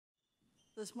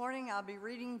This morning I'll be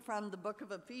reading from the book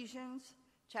of Ephesians,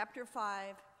 chapter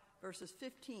 5, verses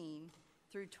 15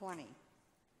 through 20.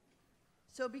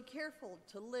 So be careful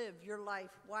to live your life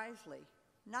wisely,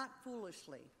 not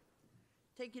foolishly.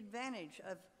 Take advantage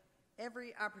of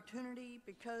every opportunity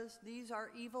because these are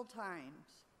evil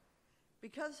times.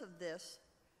 Because of this,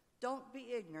 don't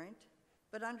be ignorant,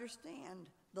 but understand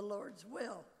the Lord's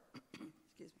will.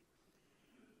 Excuse me.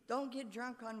 Don't get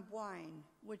drunk on wine,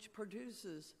 which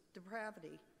produces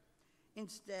depravity.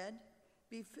 Instead,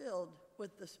 be filled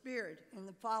with the Spirit in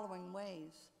the following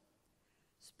ways.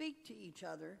 Speak to each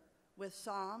other with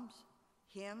psalms,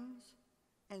 hymns,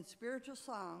 and spiritual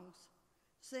songs.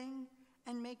 Sing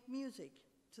and make music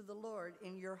to the Lord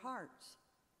in your hearts.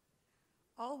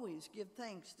 Always give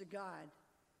thanks to God,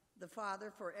 the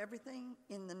Father, for everything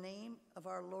in the name of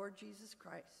our Lord Jesus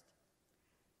Christ.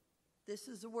 This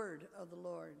is the word of the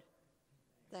Lord.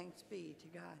 Thanks be to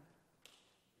God.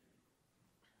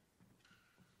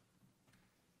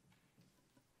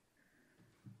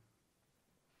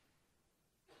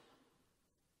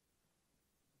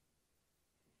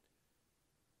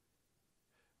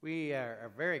 We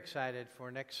are very excited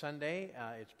for next Sunday.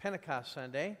 It's Pentecost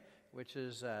Sunday, which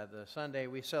is the Sunday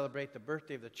we celebrate the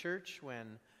birthday of the church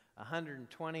when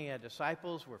 120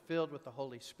 disciples were filled with the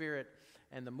Holy Spirit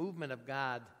and the movement of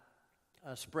God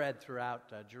spread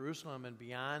throughout Jerusalem and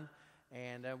beyond.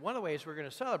 And one of the ways we're going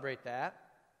to celebrate that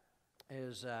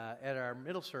is at our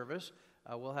middle service.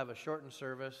 We'll have a shortened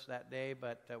service that day,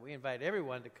 but we invite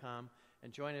everyone to come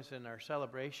and join us in our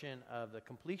celebration of the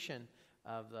completion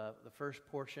of the first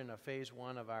portion of phase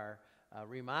 1 of our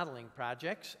remodeling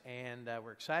projects, and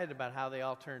we're excited about how they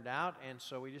all turned out, and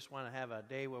so we just want to have a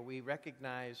day where we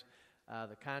recognize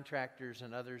the contractors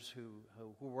and others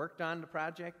who worked on the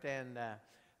project, and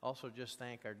also just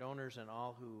thank our donors and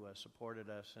all who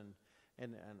supported us.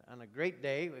 And on a great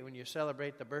day, when you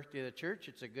celebrate the birthday of the church,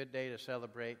 it's a good day to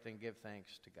celebrate and give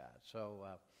thanks to God. So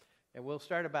and we'll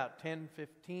start about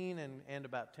 10:15 and end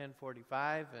about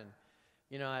 10:45, and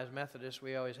you know, as Methodists,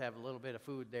 we always have a little bit of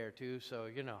food there, too, so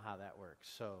you know how that works.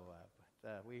 So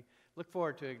we look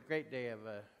forward to a great day of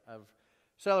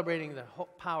celebrating the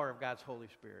power of God's Holy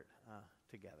Spirit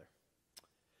together.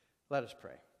 Let us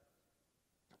pray.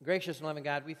 Gracious and loving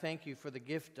God, we thank you for the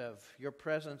gift of your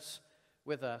presence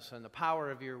with us and the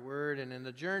power of your word and in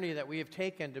the journey that we have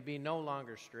taken to be no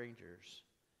longer strangers.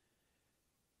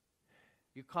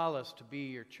 You call us to be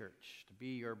your church, to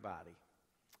be your body.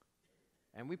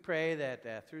 And we pray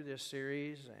that through this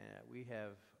series, we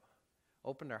have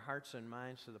opened our hearts and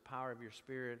minds to the power of your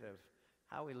Spirit of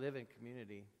how we live in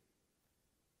community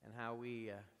and how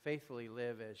we faithfully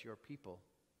live as your people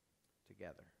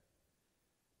together.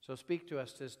 So speak to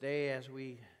us this day as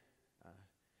we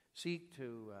seek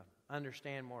to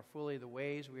understand more fully the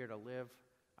ways we are to live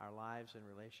our lives in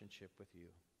relationship with you.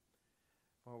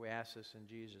 For we ask this in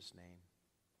Jesus' name.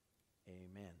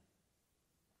 Amen.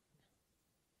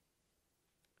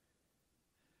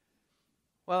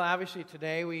 Well, obviously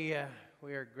today we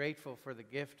are grateful for the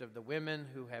gift of the women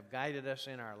who have guided us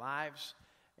in our lives,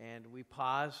 and we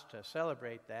pause to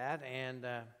celebrate that. And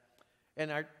in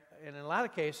a lot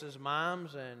of cases,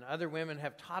 moms and other women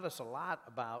have taught us a lot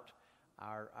about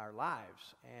our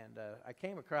lives. And I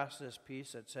came across this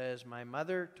piece that says, "My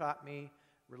mother taught me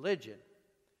religion."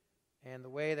 And the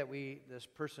way that this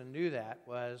person knew that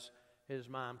was his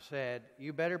mom said,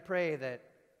 "You better pray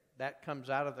that comes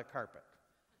out of the carpet."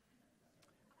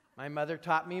 My mother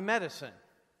taught me medicine.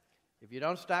 If you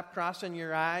don't stop crossing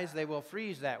your eyes, they will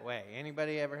freeze that way.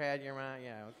 Anybody ever had your mom?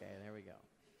 Yeah, okay, there we go.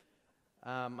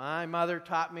 My mother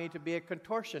taught me to be a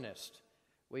contortionist.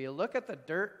 Will you look at the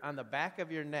dirt on the back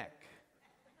of your neck?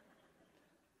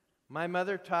 My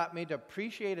mother taught me to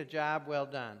appreciate a job well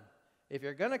done. If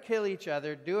you're going to kill each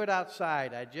other, do it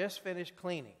outside. I just finished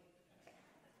cleaning.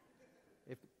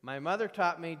 My mother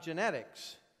taught me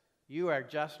genetics. You are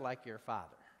just like your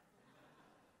father.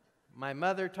 My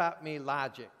mother taught me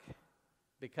logic.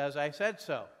 Because I said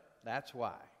so, that's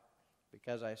why.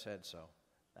 Because I said so,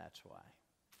 that's why.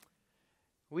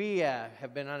 We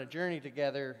have been on a journey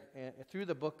together through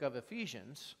the book of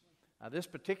Ephesians. This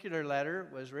particular letter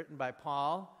was written by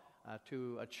Paul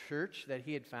to a church that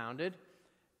he had founded.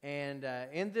 And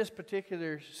in this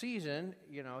particular season,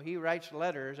 you know, he writes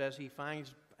letters as he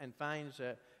finds and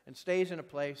stays in a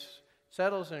place,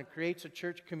 settles and creates a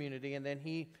church community, and then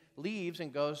he leaves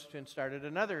and goes and started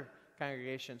another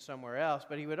congregation somewhere else.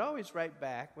 But he would always write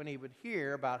back when he would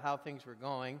hear about how things were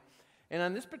going. And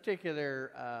on this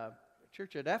particular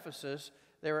church at Ephesus,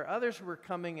 there were others who were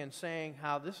coming and saying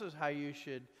how this is how you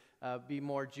should be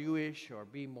more Jewish or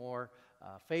be more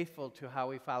faithful to how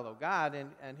we follow God,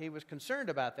 and he was concerned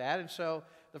about that. And so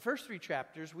the first 3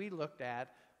 chapters, we looked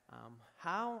at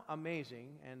how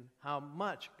amazing and how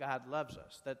much God loves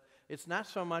us. That it's not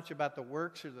so much about the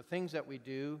works or the things that we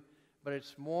do, but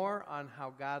it's more on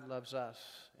how God loves us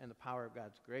and the power of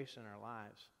God's grace in our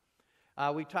lives.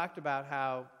 We talked about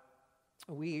how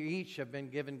we each have been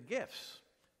given gifts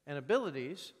and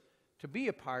abilities to be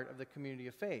a part of the community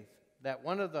of faith. That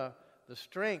one of the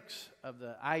strengths of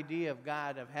the idea of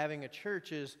God, of having a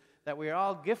church, is that we are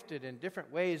all gifted in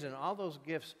different ways, and all those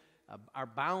gifts are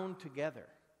bound together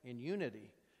in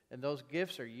unity. And those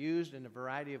gifts are used in a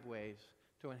variety of ways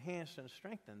to enhance and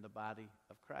strengthen the body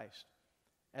of Christ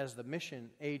as the mission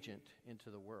agent into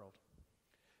the world.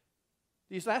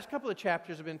 These last couple of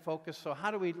chapters have been focused, so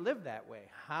how do we live that way?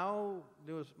 How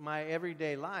does my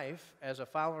everyday life as a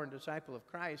follower and disciple of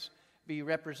Christ be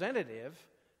representative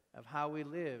of how we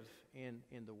live in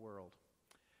the world?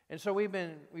 And so we've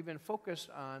been focused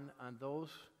on those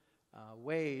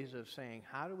ways of saying,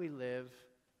 how do we live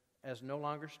as no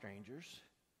longer strangers,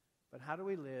 but how do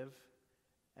we live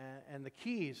and the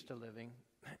keys to living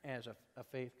as a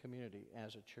faith community,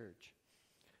 as a church.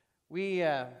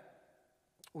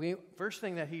 First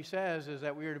thing that he says is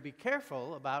that we are to be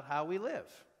careful about how we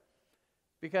live.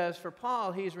 Because for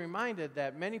Paul, he's reminded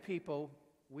that many people,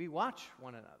 we watch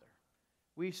one another.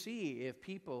 We see if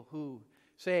people who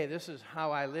say, this is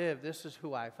how I live, this is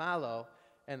who I follow,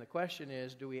 and the question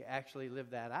is, do we actually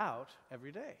live that out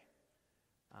every day?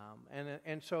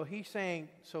 And so he's saying,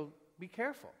 so be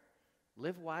careful.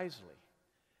 Live wisely.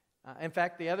 In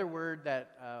fact, the other word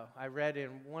that I read in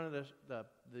one of the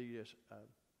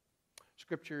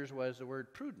scriptures was the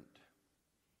word prudent,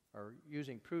 or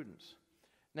using prudence.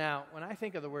 Now, when I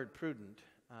think of the word prudent,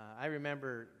 I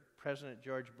remember President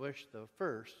George Bush, the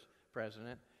first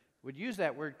president, would use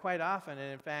that word quite often.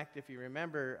 And in fact, if you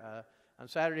remember, on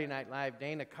Saturday Night Live,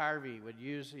 Dana Carvey would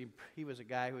use, he was a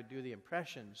guy who would do the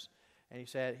impressions. And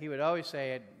he would always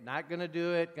say, not going to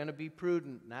do it, going to be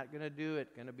prudent, not going to do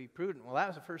it, going to be prudent. Well, that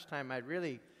was the first time I'd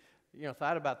really,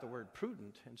 thought about the word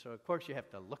prudent. And so, of course, you have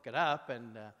to look it up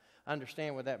and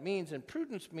understand what that means. And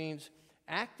prudence means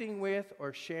acting with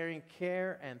or sharing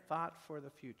care and thought for the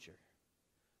future.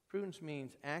 Prudence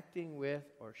means acting with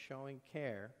or showing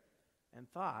care and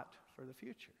thought for the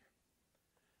future.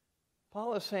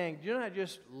 Paul is saying, do not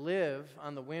just live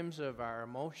on the whims of our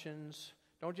emotions.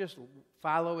 Don't just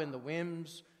follow in the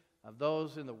whims of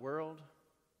those in the world,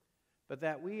 but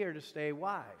that we are to stay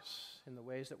wise in the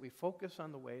ways that we focus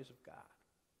on the ways of God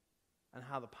and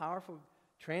how the powerful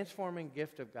transforming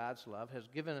gift of God's love has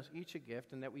given us each a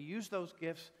gift, and that we use those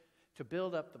gifts to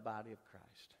build up the body of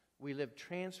Christ. We live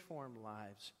transformed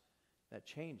lives that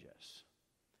change us.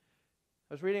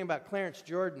 I was reading about Clarence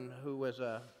Jordan, who was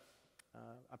a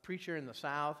preacher in the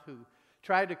South who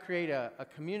tried to create a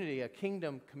community, a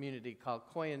kingdom community called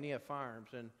Koinonia Farms.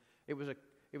 And it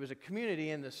was a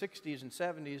community in the 60s and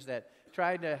 70s that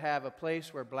tried to have a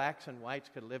place where blacks and whites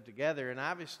could live together. And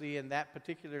obviously in that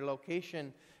particular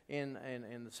location in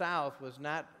the South was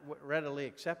not readily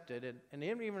accepted, and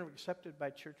even accepted by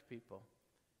church people.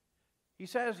 He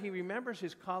says he remembers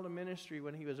his call to ministry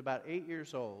when he was about 8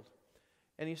 years old.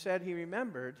 And he said he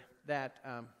remembered that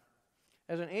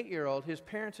as an 8-year-old, his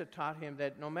parents had taught him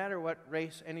that no matter what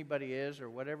race anybody is or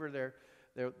whatever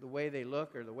the way they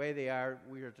look or the way they are,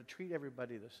 we are to treat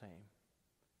everybody the same.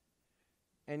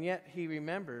 And yet he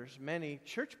remembers many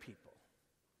church people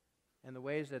and the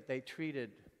ways that they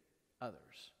treated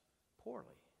others poorly.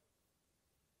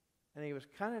 And he was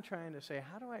kind of trying to say,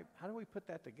 how do we put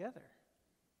that together?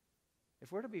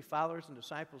 If we're to be followers and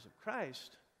disciples of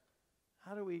Christ,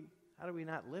 how do we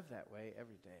not live that way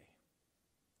every day?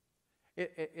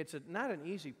 It's not an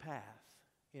easy path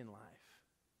in life.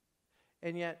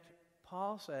 And yet,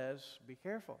 Paul says, be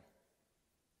careful,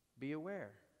 be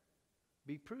aware,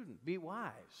 be prudent, be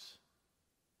wise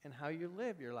in how you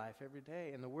live your life every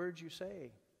day, and the words you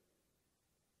say,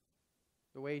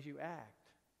 the ways you act,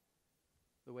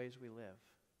 the ways we live.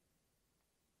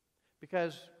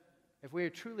 Because if we are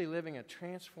truly living a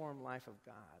transformed life of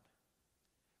God,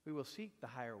 we will seek the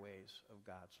higher ways of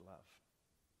God's love.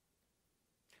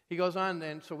 He goes on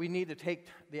then, so we need to take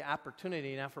the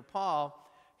opportunity. Now for Paul,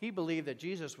 he believed that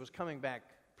Jesus was coming back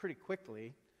pretty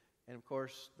quickly, and of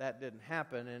course that didn't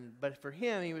happen. But for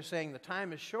him, he was saying the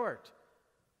time is short.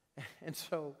 And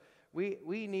so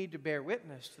we need to bear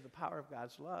witness to the power of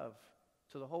God's love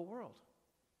to the whole world.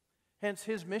 Hence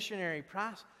his missionary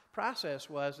process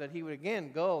was that he would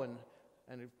again go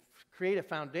and create a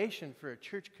foundation for a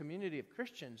church community of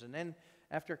Christians, and then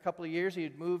after a couple of years,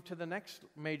 he'd move to the next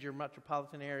major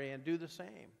metropolitan area and do the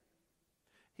same.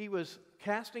 He was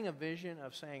casting a vision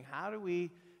of saying, how do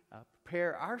we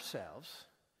prepare ourselves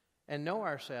and know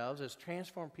ourselves as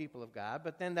transformed people of God,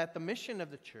 but then that the mission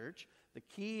of the church, the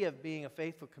key of being a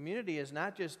faithful community, is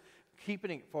not just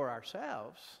keeping it for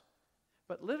ourselves,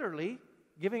 but literally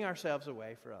giving ourselves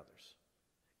away for others,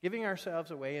 giving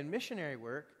ourselves away in missionary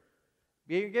work,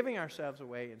 giving ourselves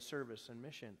away in service and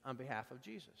mission on behalf of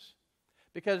Jesus.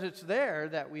 Because it's there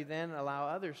that we then allow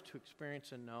others to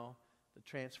experience and know the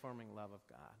transforming love of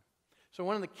God. So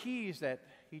one of the keys that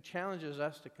he challenges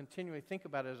us to continually think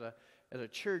about as a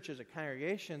church, as a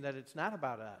congregation, that it's not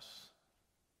about us.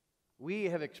 We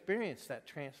have experienced that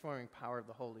transforming power of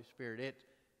the Holy Spirit.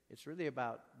 It's really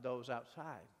about those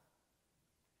outside.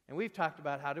 And we've talked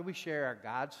about how do we share our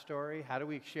God story, how do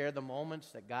we share the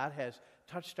moments that God has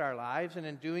touched our lives, and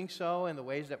in doing so, in the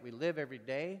ways that we live every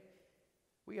day,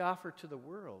 we offer to the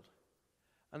world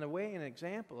an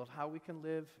example of how we can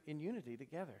live in unity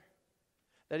together.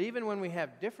 That even when we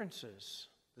have differences,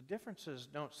 the differences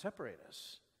don't separate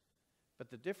us, but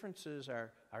the differences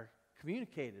are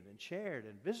communicated and shared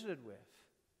and visited with.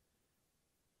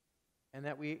 And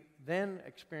that we then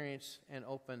experience and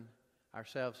open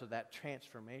ourselves to that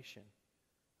transformation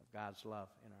of God's love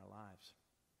in our lives.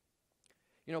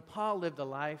 You know, Paul lived a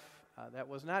life that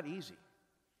was not easy.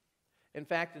 In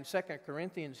fact, in 2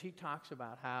 Corinthians, he talks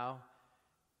about how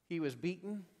he was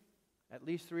beaten at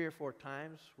least 3 or 4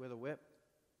 times with a whip,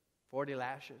 40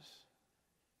 lashes.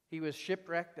 He was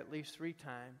shipwrecked at least 3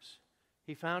 times.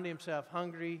 He found himself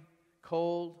hungry,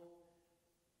 cold.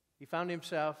 He found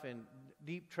himself in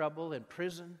deep trouble, in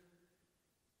prison.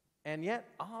 And yet,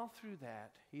 all through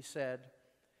that, he said,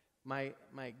 my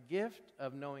gift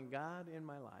of knowing God in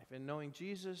my life and knowing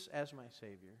Jesus as my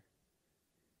Savior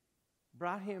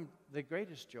brought him the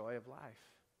greatest joy of life.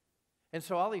 And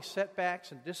so all these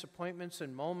setbacks and disappointments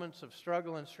and moments of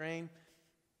struggle and strain,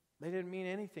 they didn't mean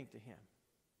anything to him.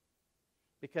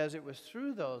 Because it was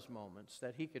through those moments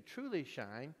that he could truly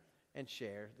shine and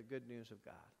share the good news of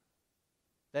God.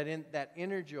 That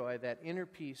inner joy, that inner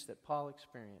peace that Paul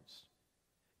experienced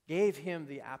gave him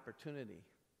the opportunity,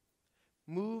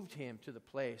 moved him to the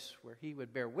place where he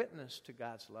would bear witness to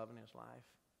God's love in his life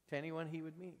to anyone he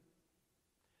would meet.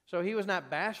 So he was not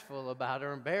bashful about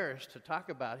or embarrassed to talk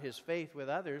about his faith with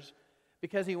others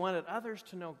because he wanted others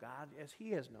to know God as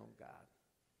he has known God.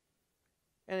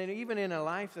 And even in a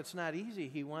life that's not easy,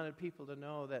 he wanted people to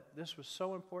know that this was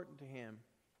so important to him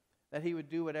that he would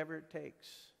do whatever it takes.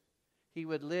 He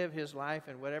would live his life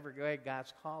in whatever way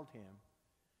God's called him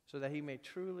so that he may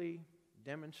truly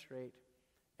demonstrate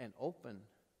and open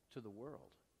to the world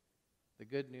the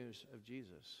good news of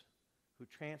Jesus, who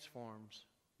transforms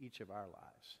each of our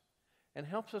lives and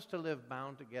helps us to live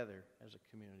bound together as a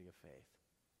community of faith.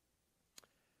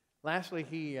 Lastly,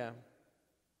 he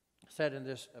said in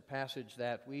this passage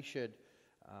that we should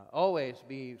always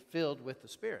be filled with the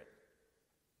Spirit.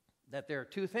 That there are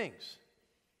 2 things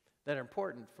that are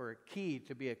important for a key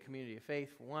to be a community of faith.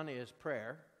 One is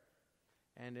prayer.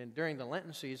 And during the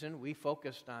Lenten season, we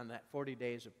focused on that 40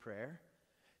 days of prayer.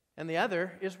 And the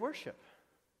other is worship.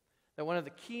 That one of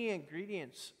the key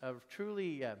ingredients of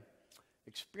truly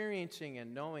experiencing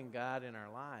and knowing God in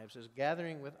our lives is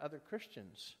gathering with other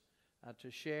Christians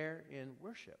to share in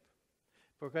worship.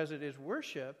 Because it is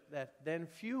worship that then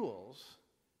fuels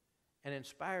and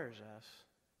inspires us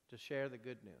to share the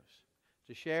good news,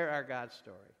 to share our God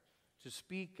story, to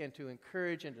speak and to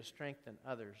encourage and to strengthen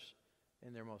others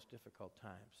in their most difficult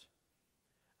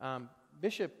times.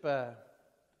 Bishop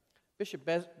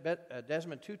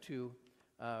Desmond Tutu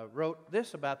wrote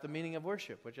this about the meaning of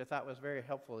worship, which I thought was very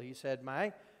helpful. He said,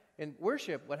 in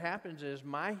worship, what happens is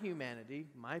my humanity,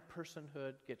 my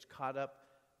personhood, gets caught up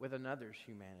with another's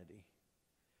humanity.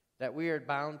 That we are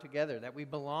bound together, that we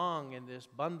belong in this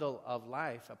bundle of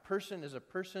life. A person is a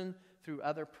person through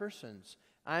other persons.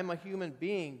 I'm a human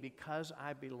being because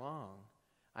I belong.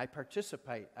 I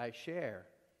participate, I share.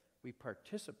 We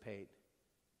participate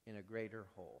in a greater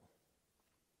whole.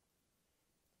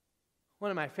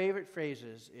 One of my favorite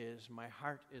phrases is, my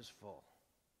heart is full.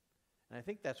 And I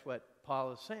think that's what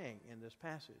Paul is saying in this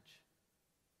passage.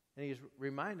 And he's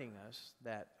reminding us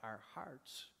that our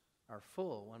hearts are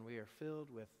full when we are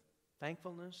filled with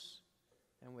thankfulness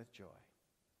and with joy.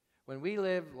 When we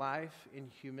live life in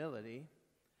humility,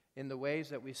 in the ways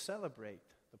that we celebrate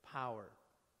the power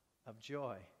of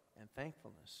joy and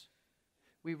thankfulness,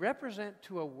 we represent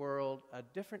to a world a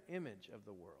different image of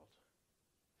the world.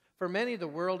 For many, the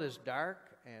world is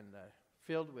dark and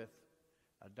filled with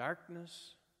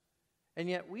darkness, and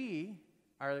yet we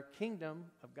are the kingdom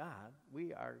of God.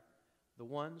 We are the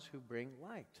ones who bring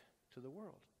light to the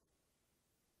world.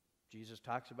 Jesus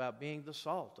talks about being the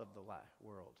salt of the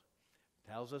world.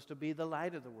 Tells us to be the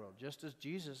light of the world, just as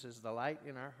Jesus is the light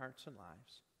in our hearts and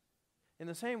lives. In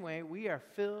the same way, we are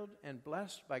filled and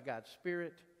blessed by God's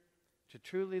Spirit to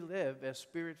truly live as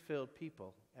Spirit-filled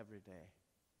people every day.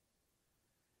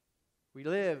 We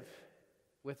live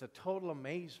with a total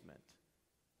amazement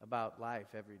about life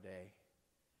every day.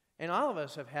 And all of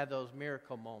us have had those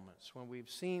miracle moments when we've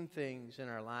seen things in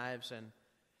our lives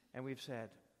and we've said,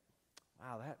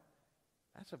 wow,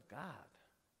 that's of God.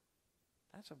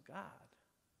 That's of God.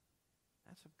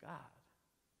 That's of God.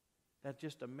 That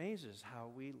just amazes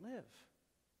how we live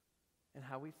and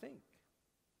how we think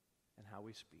and how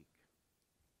we speak.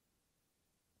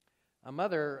 A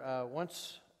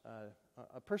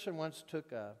person once took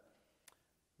the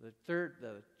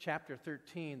chapter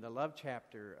 13, the love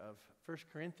chapter of 1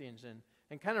 Corinthians,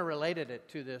 and kind of related it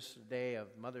to this day of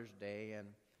Mother's Day. And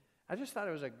I just thought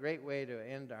it was a great way to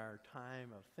end our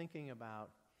time of thinking about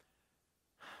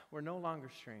we're no longer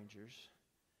strangers.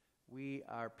 We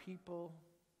are people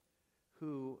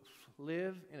who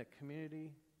live in a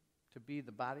community to be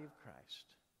the body of Christ.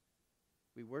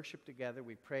 We worship together.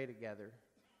 We pray together.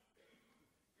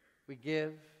 We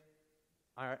give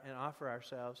and offer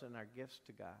ourselves and our gifts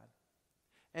to God.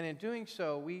 And in doing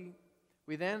so, we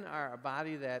then are a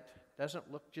body that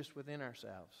doesn't look just within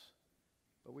ourselves,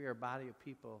 but we are a body of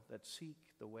people that seek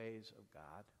the ways of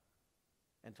God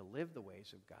and to live the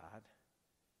ways of God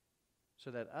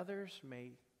so that others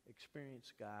may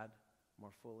experience God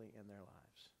more fully in their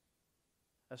lives,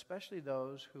 especially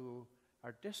those who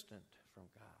are distant from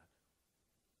God.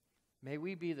 May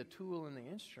we be the tool and the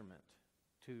instrument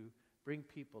to bring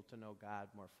people to know God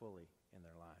more fully in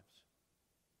their lives.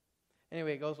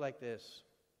 Anyway, it goes like this.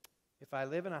 If I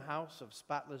live in a house of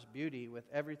spotless beauty with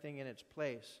everything in its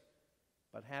place,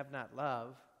 but have not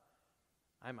love,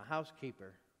 I'm a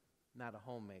housekeeper, not a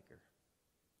homemaker.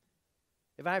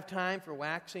 If I have time for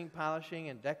waxing, polishing,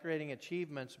 and decorating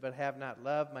achievements, but have not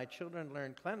love, my children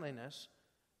learn cleanliness,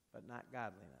 but not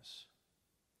godliness.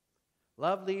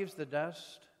 Love leaves the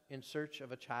dust in search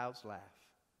of a child's laugh.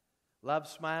 Love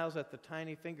smiles at the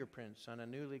tiny fingerprints on a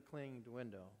newly cleaned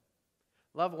window.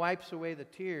 Love wipes away the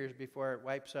tears before it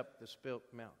wipes up the spilt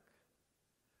milk.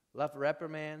 Love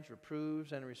reprimands,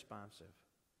 reproves, and is responsive.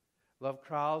 Love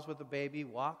crawls with a baby,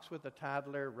 walks with a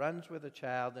toddler, runs with a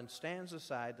child, and stands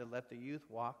aside to let the youth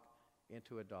walk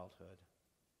into adulthood.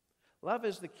 Love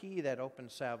is the key that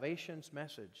opens salvation's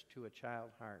message to a child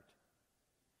heart.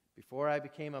 Before I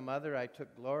became a mother, I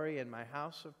took glory in my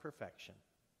house of perfection.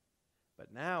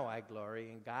 But now I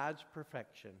glory in God's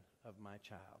perfection of my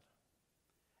child.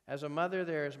 As a mother,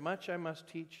 there is much I must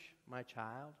teach my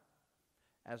child.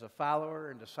 As a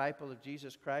follower and disciple of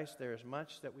Jesus Christ, there is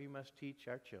much that we must teach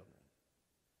our children.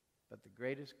 But the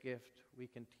greatest gift we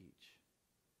can teach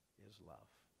is love.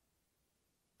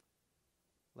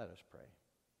 Let us pray.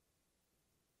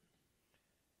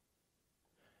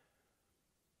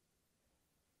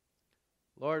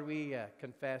 Lord, we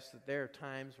confess that there are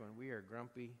times when we are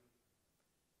grumpy.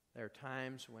 There are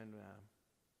times when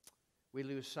we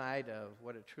lose sight of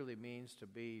what it truly means to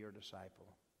be your disciple.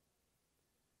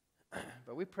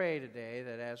 But we pray today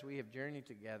that as we have journeyed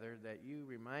together, that you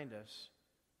remind us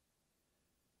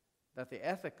that the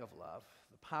ethic of love,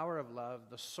 the power of love,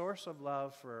 the source of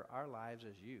love for our lives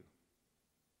is you.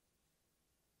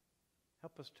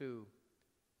 Help us to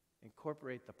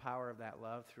incorporate the power of that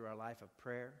love through our life of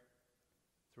prayer,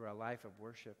 through our life of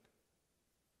worship,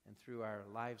 and through our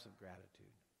lives of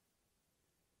gratitude.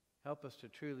 Help us to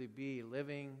truly be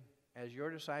living as your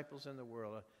disciples in the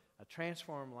world, a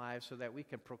transformed life so that we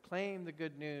can proclaim the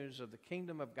good news of the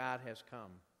kingdom of God has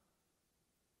come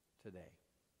today.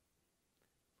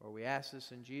 For we ask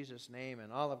this in Jesus' name,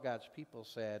 and all of God's people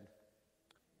said,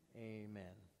 amen.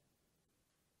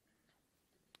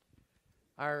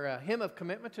 Our hymn of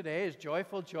commitment today is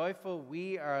Joyful, Joyful,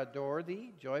 We Adore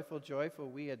Thee. Joyful, Joyful,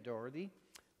 We Adore Thee.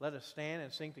 Let us stand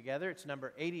and sing together. It's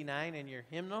number 89 in your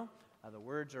hymnal. The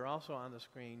words are also on the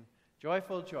screen.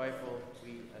 Joyful, joyful,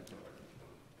 we adore Thee.